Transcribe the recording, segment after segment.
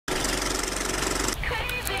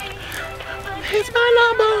is my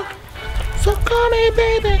number, so call me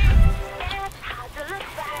baby.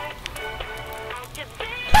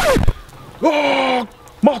 Oh,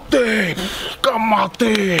 mati!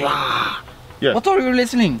 Mati! Yeah. What are you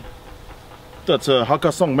listening? That's a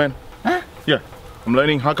Hakka song, man. Huh? Yeah, I'm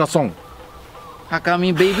learning Hakka song.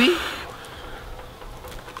 Hakami baby?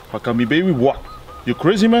 Hakka me baby, what? You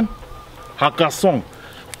crazy, man? Hakka song.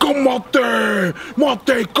 Mati!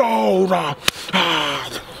 Mati Kora!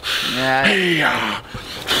 Yeah. Hey,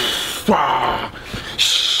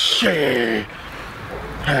 shit.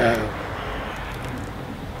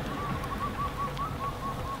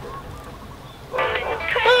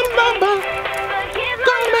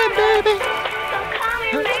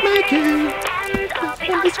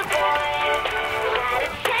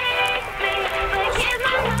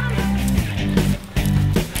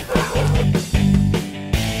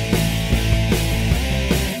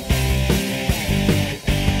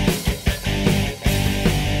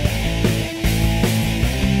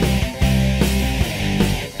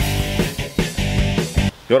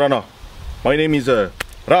 Your Honor, my name is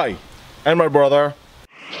Rai, and my brother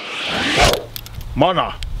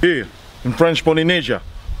Mana. Here in French Polynesia,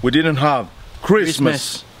 we didn't have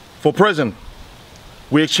Christmas. For present,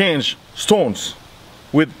 we exchange stones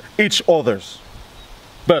with each others,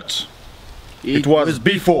 but it was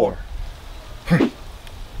before.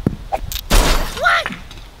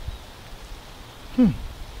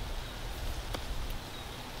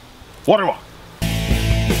 Whatever.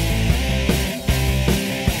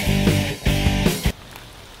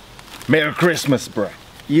 Merry Christmas, bro.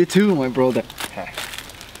 You too, my brother.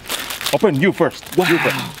 Open you first. Wow. You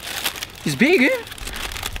first. It's big, eh?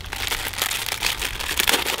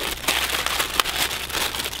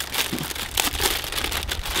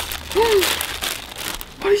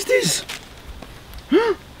 What is this?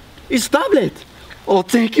 Huh? It's tablet. Oh,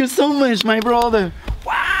 thank you so much, my brother.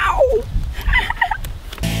 Wow.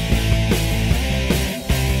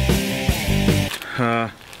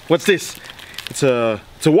 What's this? It's a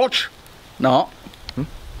watch? No.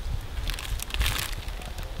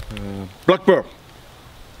 Black pearl.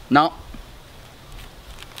 No.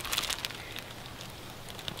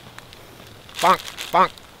 Bonk,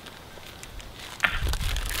 bonk.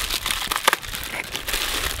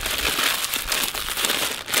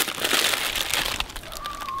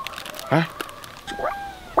 Huh?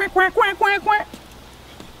 Quack, quack, quack, quack, quack.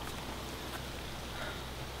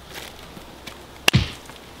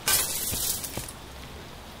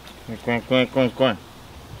 Quack, quack, quack, quack.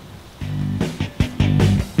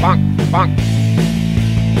 Bonk, bonk.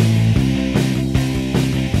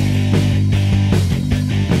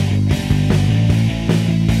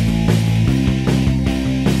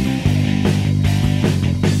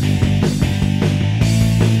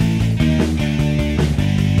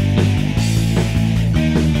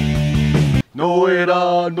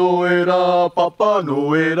 No era, papa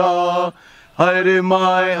no era. Hare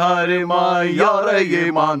mai, yare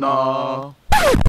ye mana.